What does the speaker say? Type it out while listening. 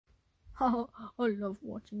I love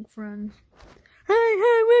watching Friends.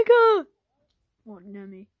 Hey, wake up! What,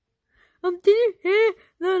 Nemi? Did you hear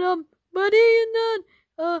that, Buddy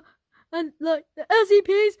and like, the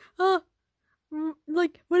SCPs,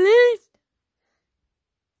 like, released?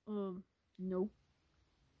 No.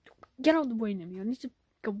 Get out of the way, Nemi. I need to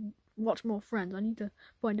go watch more Friends. I need to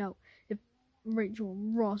find out if Rachel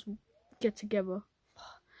and Ross will get together.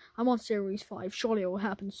 I'm on series 5. Surely it will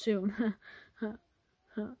happen soon.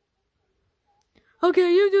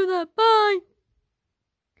 Okay, you do that. Bye!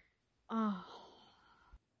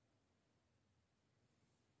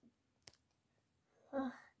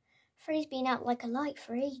 Freddy's been out like a light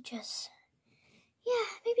for ages. Yeah,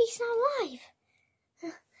 maybe he's not alive.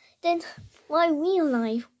 Then why are we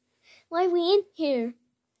alive? Why are we in here?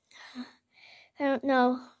 I don't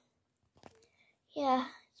know. Yeah,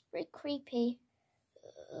 it's pretty creepy.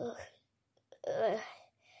 Huh?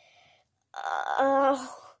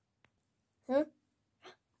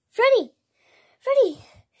 Freddy!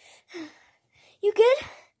 You good?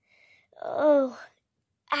 Oh,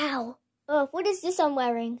 ow. Oh, what is this I'm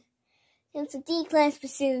wearing? It's a D-class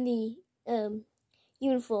facility,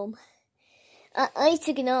 uniform. I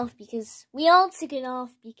took it off because, we all took it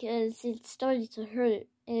off because it started to hurt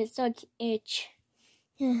and it started to itch.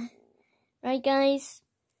 Right, guys?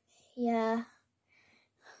 Yeah.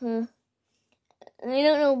 I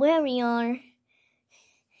don't know where we are.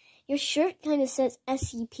 Your shirt kind of says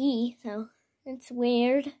SCP, so that's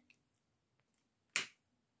weird.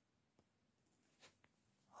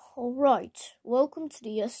 Alright, welcome to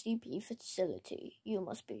the SCP facility. You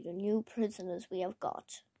must be the new prisoners we have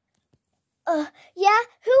got. Yeah?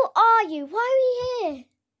 Who are you? Why are we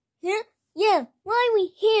here? Yeah, why are we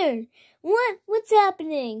here? What's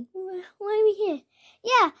happening? Why are we here?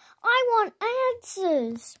 Yeah, I want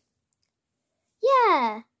answers.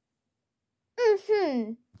 Yeah.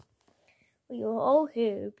 We are all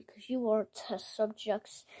here because you are test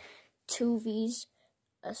subjects to these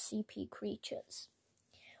SCP creatures.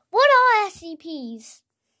 What are SCPs?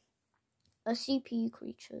 SCP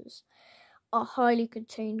creatures are highly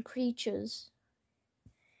contained creatures.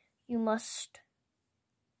 You must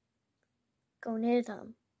go near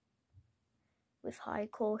them with high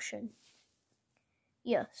caution.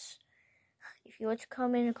 Yes, if you were to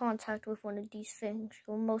come in contact with one of these things,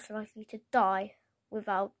 you're most likely to die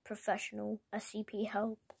without professional SCP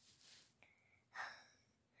help.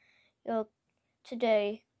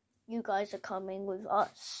 Today, you guys are coming with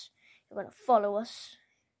us. You're going to follow us.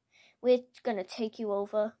 We're going to take you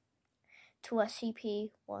over to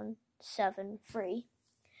SCP-173.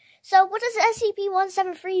 So, what does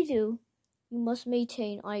SCP-173 do? You must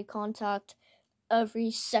maintain eye contact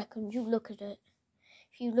every second you look at it.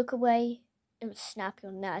 If you look away, it will snap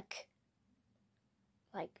your neck.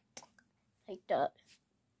 Like that.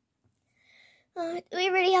 Do we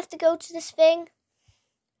really have to go to this thing?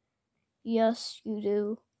 Yes, you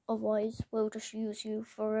do. Otherwise, we'll just use you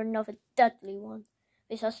for another deadly one.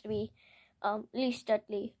 This has to be least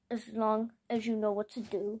deadly as long as you know what to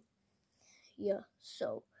do. Yeah,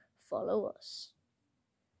 so follow us.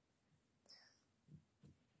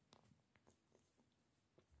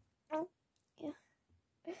 Yeah.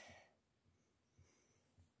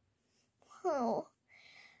 Oh.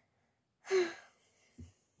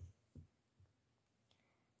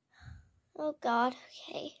 Oh God,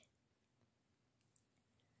 okay.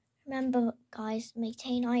 Remember, guys,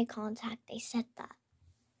 maintain eye contact. They said that.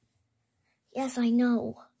 Yes, I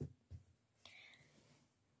know.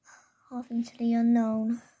 Off into the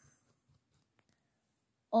unknown.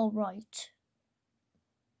 Alright.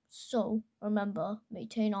 So, remember,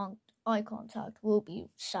 maintain eye contact. We'll be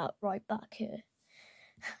sat right back here.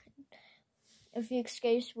 If he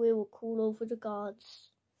escapes, we will call over the guards.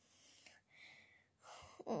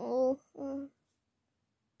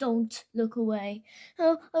 Don't look away.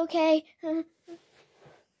 Oh, okay.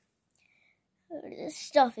 This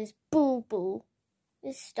stuff is boo-boo.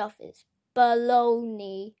 This stuff is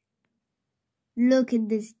baloney. Look at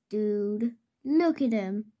this dude. Look at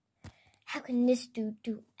him. How can this dude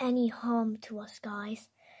do any harm to us, guys?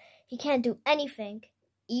 He can't do anything,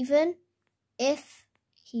 even if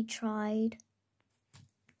he tried.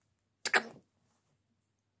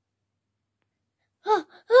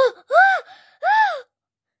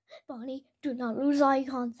 Bonnie, do not lose eye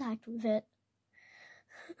contact with it.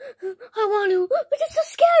 I want to, but it's so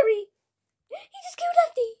scary. He just killed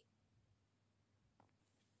Lefty.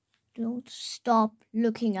 Don't stop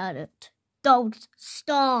looking at it. Don't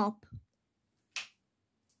stop.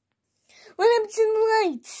 What happened to the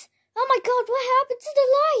lights? Oh my God, what happened to the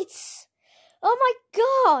lights? Oh my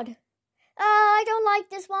God. I don't like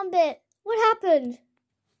this one bit. What happened?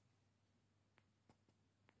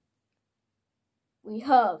 We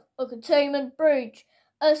have a containment breach.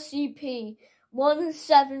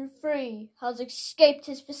 SCP-173 has escaped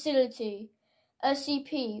his facility.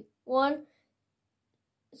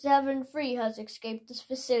 SCP-173 has escaped his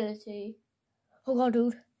facility. Oh god,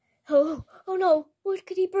 dude. Oh no. What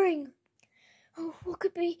could he bring? Oh, what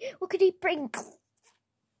could he bring?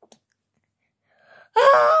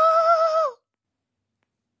 Ah!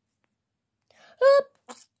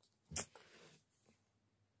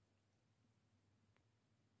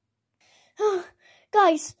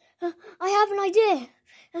 Guys, I have an idea.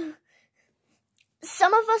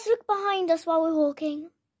 Some of us look behind us while we're walking.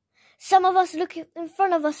 Some of us look in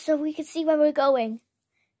front of us so we can see where we're going.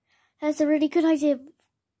 That's a really good idea,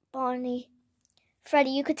 Barney.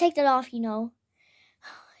 Freddy, you could take that off, you know.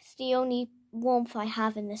 It's the only warmth I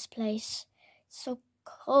have in this place. It's so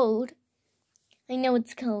cold. I know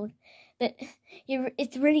it's cold, but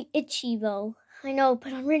it's really itchy, though. I know,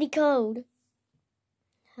 but I'm really cold.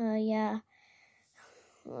 Yeah.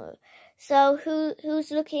 So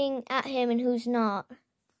who's looking at him and who's not?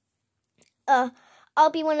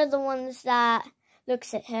 I'll be one of the ones that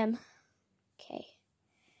looks at him. Okay.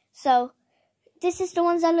 So this is the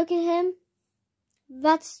ones that look at him.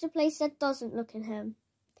 That's the place that doesn't look at him.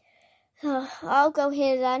 I'll go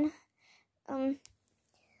here then. I'll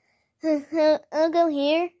go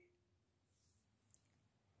here.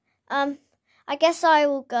 I guess I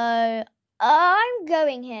will go. I'm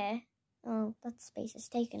going here. Oh, that space is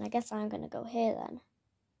taken. I guess I'm gonna go here then.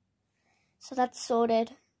 So that's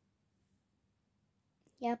sorted.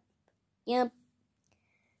 Yep.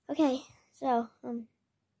 Okay, so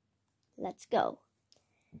let's go.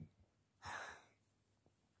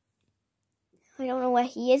 I don't know where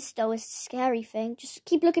he is though, it's a scary thing. Just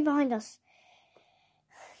keep looking behind us.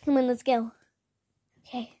 Come on, let's go.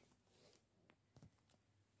 Okay.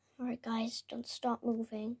 Alright guys, don't stop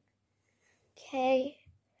moving. Okay.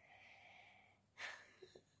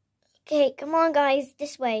 Okay, come on guys,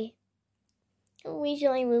 this way. I wish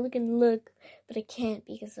I really can look, but I can't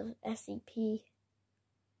because of SCP.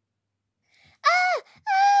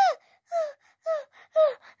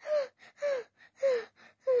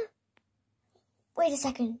 Wait a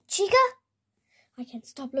second, Chica? I can't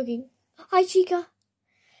stop looking. Hi, Chica.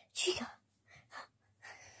 Chica.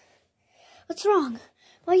 What's wrong?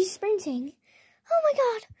 Why are you sprinting? Oh my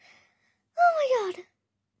god.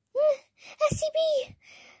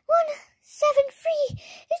 SCP-173.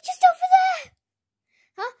 It's just over there.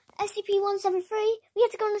 Huh? SCP-173? We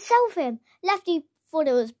had to go and solve him. Lefty thought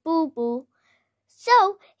it was Boo Boo.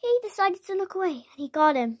 So, he decided to look away, and he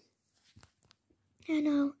got him. Oh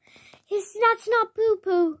no. That's not Poo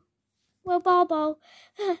Poo. Well, Bobo.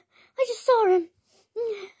 I just saw him.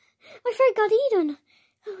 My friend got eaten.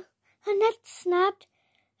 Her neck snapped.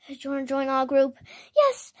 Do you want to join our group?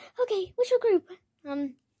 Yes. Okay, which group?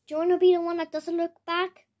 Do you want to be the one that doesn't look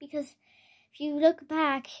back? Because if you look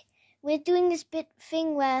back, we're doing this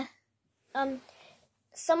thing where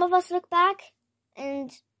some of us look back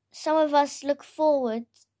and some of us look forward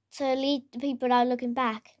to lead the people that are looking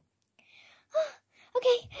back.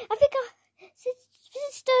 Okay, I think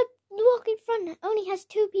since the walk in front only has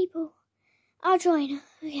 2 people, I'll join.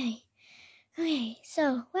 Okay,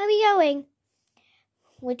 so where are we going?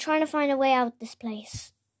 We're trying to find a way out of this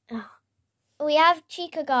place. We have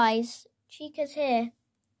Chica, guys. Chica's here.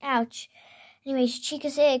 Ouch. Anyways,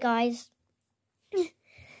 Chica's here, guys.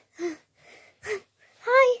 Hi,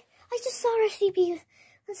 I just saw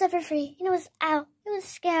SCP-173. You know, it was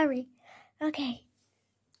scary. Okay.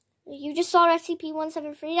 You just saw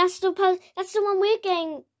SCP-173. That's the one we're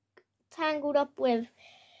getting tangled up with.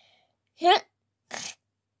 Yeah.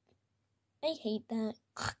 I hate that.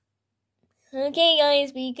 Okay,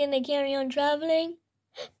 guys, we gonna carry on traveling.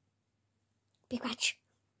 Big Ratch,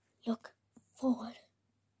 look forward.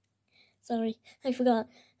 Sorry, I forgot.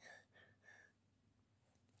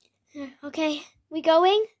 Okay, we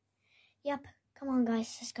going? Yep, come on,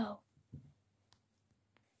 guys, let's go.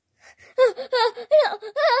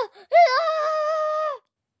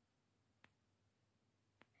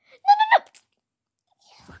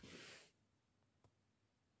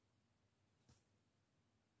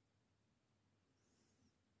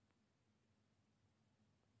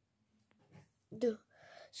 No.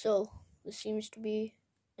 So, this seems to be...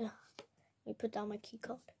 let me put down my key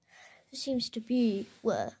card. This seems to be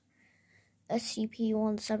where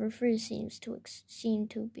SCP-173 seem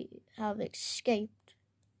to have escaped.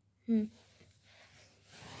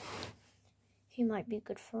 He might be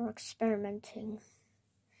good for experimenting.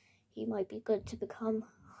 He might be good to become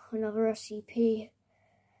another SCP.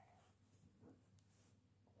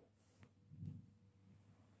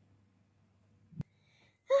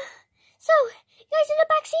 So, you guys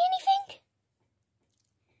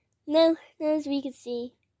No, as we can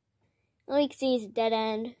see. All we can see is a dead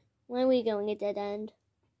end. Why are we going a dead end?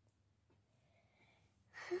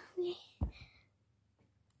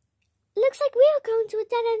 Looks like we are going to a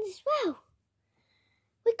dead end as well.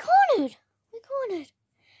 We're cornered.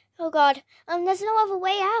 Oh God, there's no other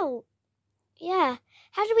way out. Yeah,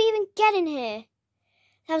 how did we even get in here?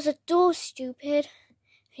 That was a door, stupid.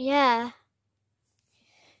 Yeah.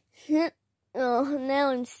 Oh,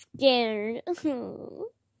 now I'm scared.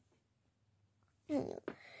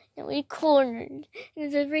 Now we're cornered.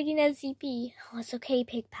 There's a freaking SCP. Oh, it's okay,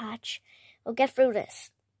 Pig Patch. We'll get through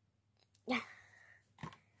this. Yeah.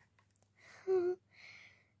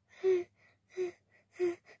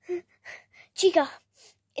 Chica,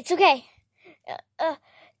 it's okay.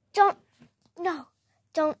 Don't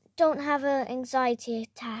have an anxiety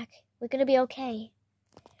attack. We're gonna be okay.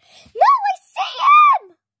 No, I see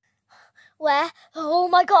him! Where? Oh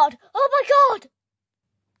my God! Oh my God!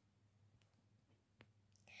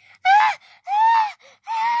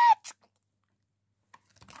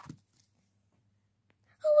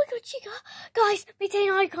 Oh my God, Chica! Guys,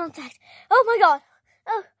 maintain eye contact. Oh my God!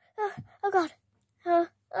 Oh God!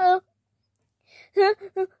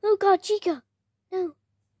 Oh God, Chica! No.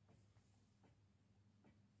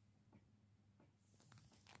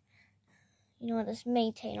 You know what? This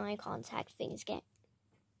maintain eye contact thing is getting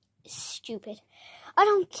stupid. I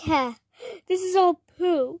don't care. This is all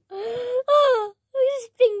poo. Oh, this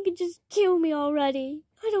thing could just kill me already.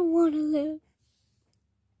 I don't want to live.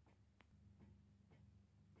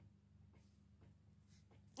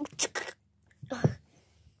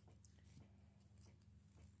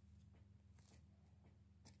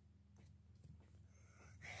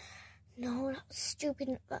 No, not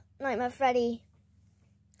stupid Nightmare Freddy.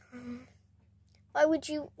 Why would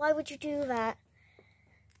you do that?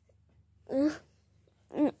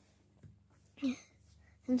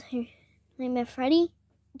 Nightmare Freddy?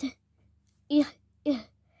 Yeah.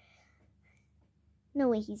 No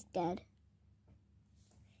way he's dead.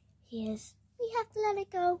 He is. We have to let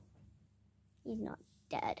it go. He's not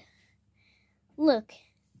dead. Look.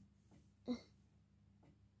 Oh,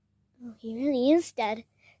 he really is dead.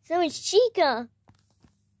 So is Chica.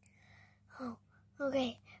 Oh,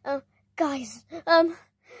 okay. Guys, I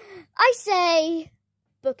say,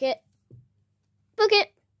 book it.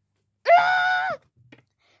 Ah!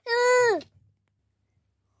 Ah!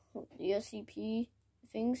 The SCP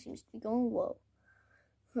thing seems to be going well.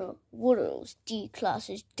 What are those D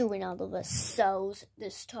classes doing out of their cells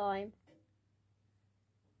this time?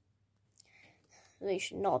 They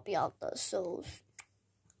should not be out their cells.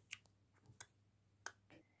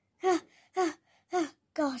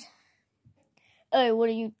 God. Hey, what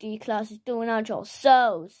are you D classes doing out your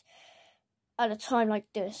cells? At a time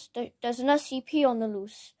like this, there's an SCP on the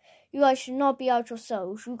loose. You guys should not be out your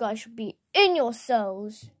cells. You guys should be in your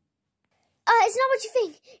cells. It's not what you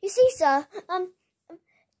think. You see, sir,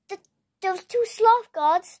 those two sloth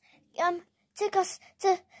guards, took us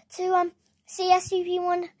to see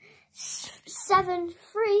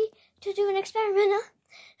SCP-173 to do an experiment.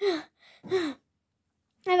 And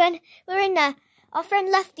then we're in there. Our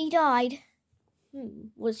friend Lefty died.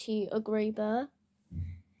 Was he a grey bear?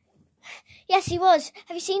 Yes, he was.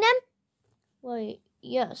 Have you seen him? Why,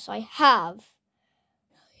 yes, I have.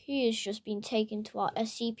 He has just been taken to our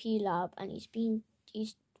SCP lab, and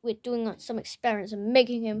we're doing some experiments and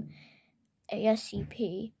making him a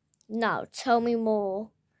SCP. Now, tell me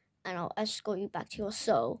more, and I'll escort you back to your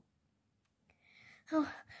cell.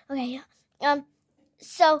 Oh, okay.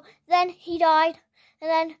 So then he died, and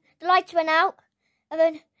then the lights went out, and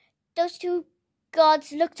then those two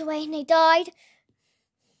guards looked away and they died.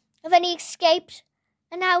 And then he escaped,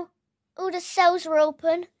 and now all the cells were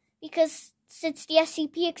open because since the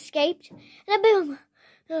SCP escaped, and then boom,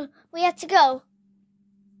 we had to go.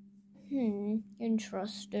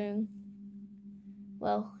 Interesting.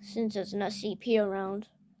 Well, since there's an SCP around,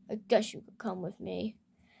 I guess you could come with me.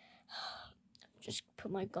 Just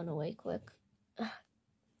put my gun away quick.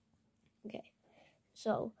 Okay,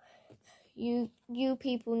 so you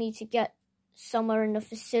people need to get somewhere in the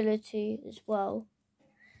facility as well.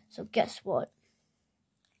 So guess what?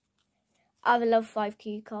 I have a level 5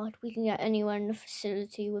 key card. We can get anywhere in the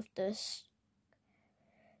facility with this.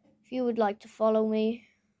 If you would like to follow me,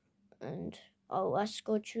 and I'll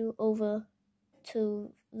escort you over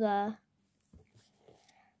to there.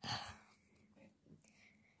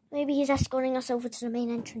 Maybe he's escorting us over to the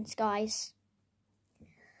main entrance, guys.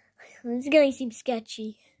 This guy seems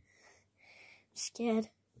sketchy. I'm scared.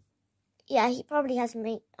 Yeah, he probably hasn't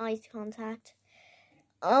made eye contact.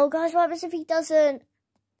 Oh, guys, what happens if he doesn't?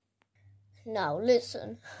 Now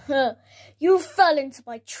listen. You fell into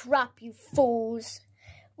my trap, you fools.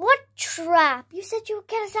 What trap? You said you would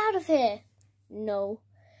get us out of here. No.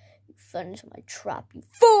 You fell into my trap, you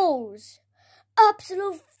fools.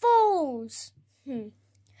 Absolute fools.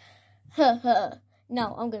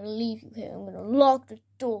 Now I'm going to leave you here. I'm going to lock the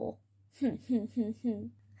door.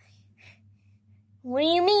 What do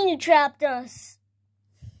you mean you trapped us?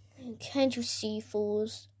 Can't you see,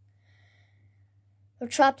 fools? You're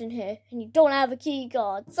trapped in here, and you don't have a key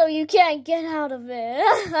card, so you can't get out of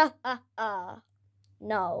it.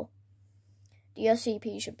 No. The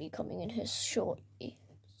SCP should be coming in here shortly,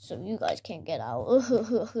 so you guys can't get out.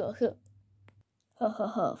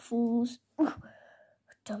 Fools.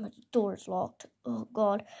 Damn it, the door is locked. Oh,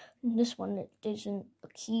 God. And this one, it isn't a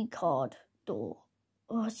key card door.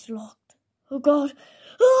 Oh, it's locked. Oh, God.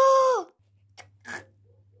 Oh!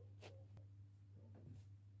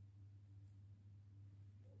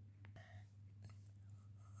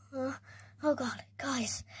 Oh God,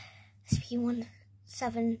 guys,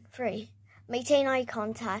 SCP-173. Maintain eye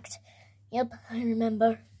contact. Yep, I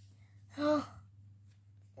remember. Oh.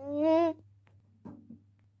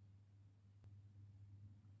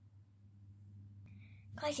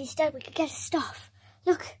 Guys, he's dead. We could get his stuff.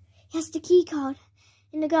 Look, he has the key card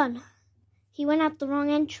in the gun. He went out the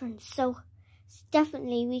wrong entrance, so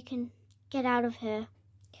definitely we can get out of here.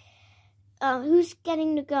 Who's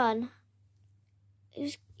getting the gun?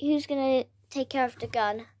 Who's gonna take care of the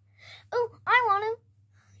gun? Oh, I want him.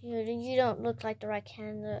 You don't look like the right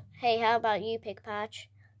candidate. Hey, how about you, Pigpatch?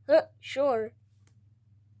 Sure.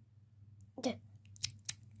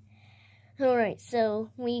 Alright,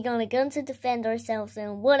 so we got a gun to defend ourselves,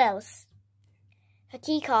 and what else? A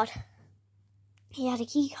key card. He had a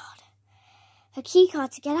key card. A key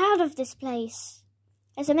card to get out of this place.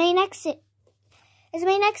 There's a main exit. There's a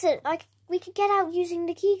main exit. We could get out using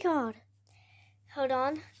the key card. Hold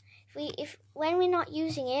on. When we're not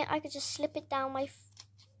using it, I could just slip it down my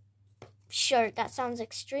shirt. That sounds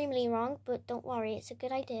extremely wrong, but don't worry, it's a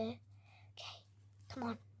good idea. Okay, come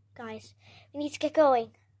on, guys. We need to get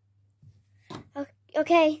going.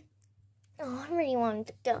 Okay. Oh, I really wanted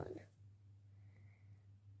the gun.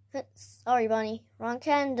 Sorry, Bunny. Wrong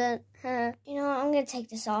candidate. You know what? I'm gonna take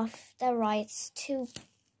this off. They're right. It's too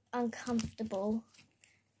uncomfortable,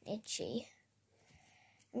 itchy.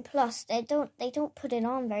 And plus, they don't put it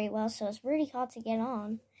on very well, so it's really hard to get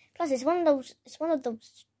on. Plus, it's one of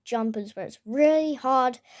those jumpers where it's really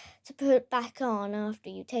hard to put it back on after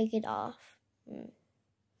you take it off.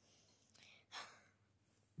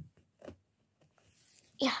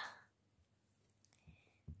 Yeah.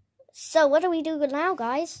 So, what do we do now,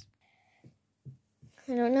 guys?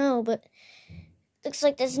 I don't know, but looks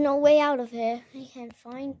like there's no way out of here. I can't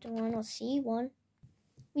find one or see one.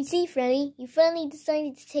 We see, Freddy, you finally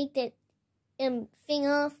decided to take that thing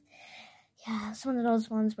off. Yeah, it's one of those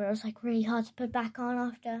ones where it was like really hard to put back on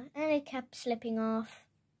after, and it kept slipping off.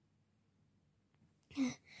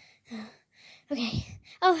 Okay.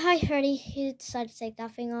 Oh, hi, Freddy. You decided to take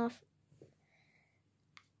that thing off.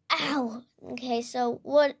 Ow! Okay, so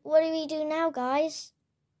what do we do now, guys?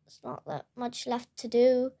 There's not that much left to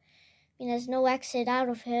do. I mean, there's no exit out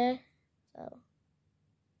of here, so...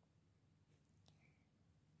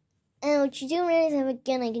 Oh, what you do is have a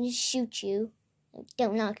gun, I can just shoot you.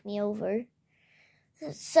 Don't knock me over.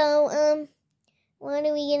 So, what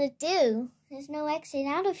are we gonna do? There's no exit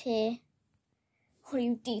out of here. What are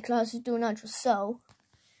you D-classes doing out yourself?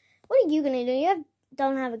 What are you gonna do? You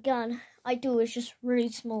don't have a gun. I do, it's just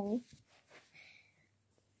really small.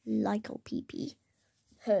 Like a pee-pee.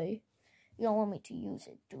 Hey, you don't want me to use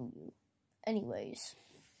it, do you? Anyways.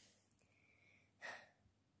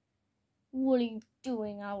 What are you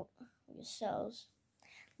doing out yourselves?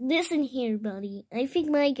 Listen here, buddy. I think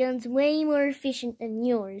my gun's way more efficient than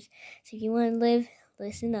yours. So if you want to live,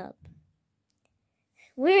 listen up.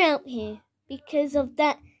 We're out here because of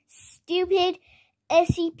that stupid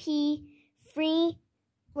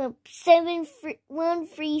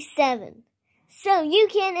SCP-137. So you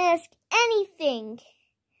can't ask anything.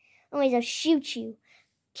 Otherwise I'll shoot you.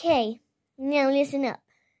 Okay, now listen up.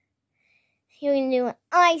 You're gonna do what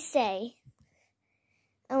I say.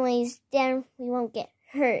 Otherwise, then we won't get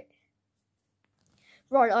hurt.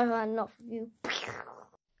 Right, I've had enough of you.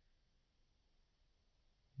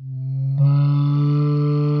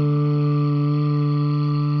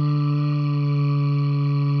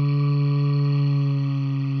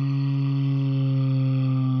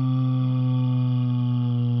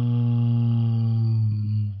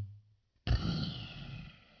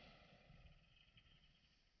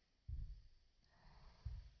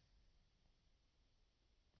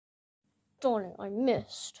 Darn it, I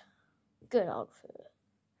missed. good outfit.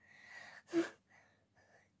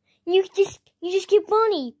 You just get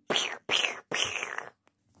Bonnie.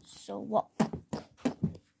 So what?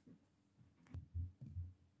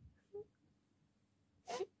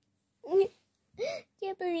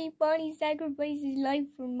 Can't believe Bonnie sacrificed his life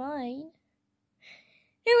for mine.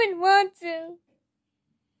 I wouldn't want to.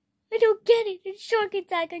 I don't get it. In shark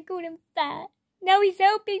attack, I called him fat. Now he's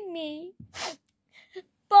helping me.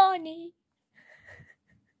 Bonnie.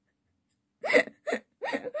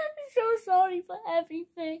 I'm so sorry for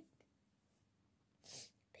everything.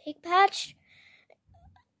 Pig Patch?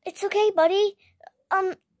 It's okay, buddy.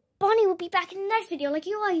 Bonnie will be back in the next video like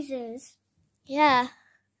he always is. Yeah,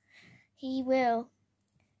 he will.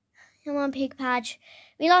 Come on, Pig Patch.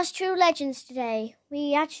 We lost 2 legends today.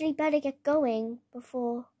 We actually better get going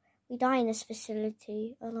before we die in this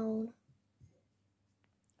facility alone.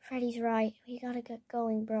 Freddy's right. We gotta get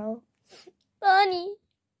going, bro. Bonnie.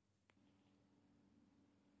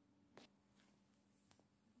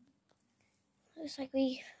 Looks like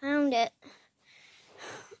we found it.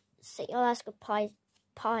 Say your last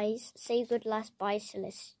goodbyes. Say your good last byes to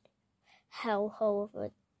this hellhole of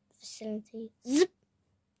a facility. Zip.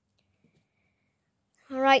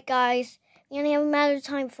 Alright, guys. We only have a matter of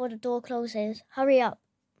time before the door closes. Hurry up.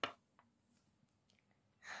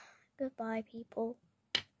 Goodbye, people.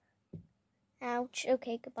 Ouch.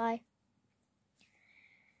 Okay, goodbye.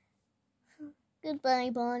 Goodbye,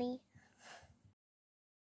 Bonnie.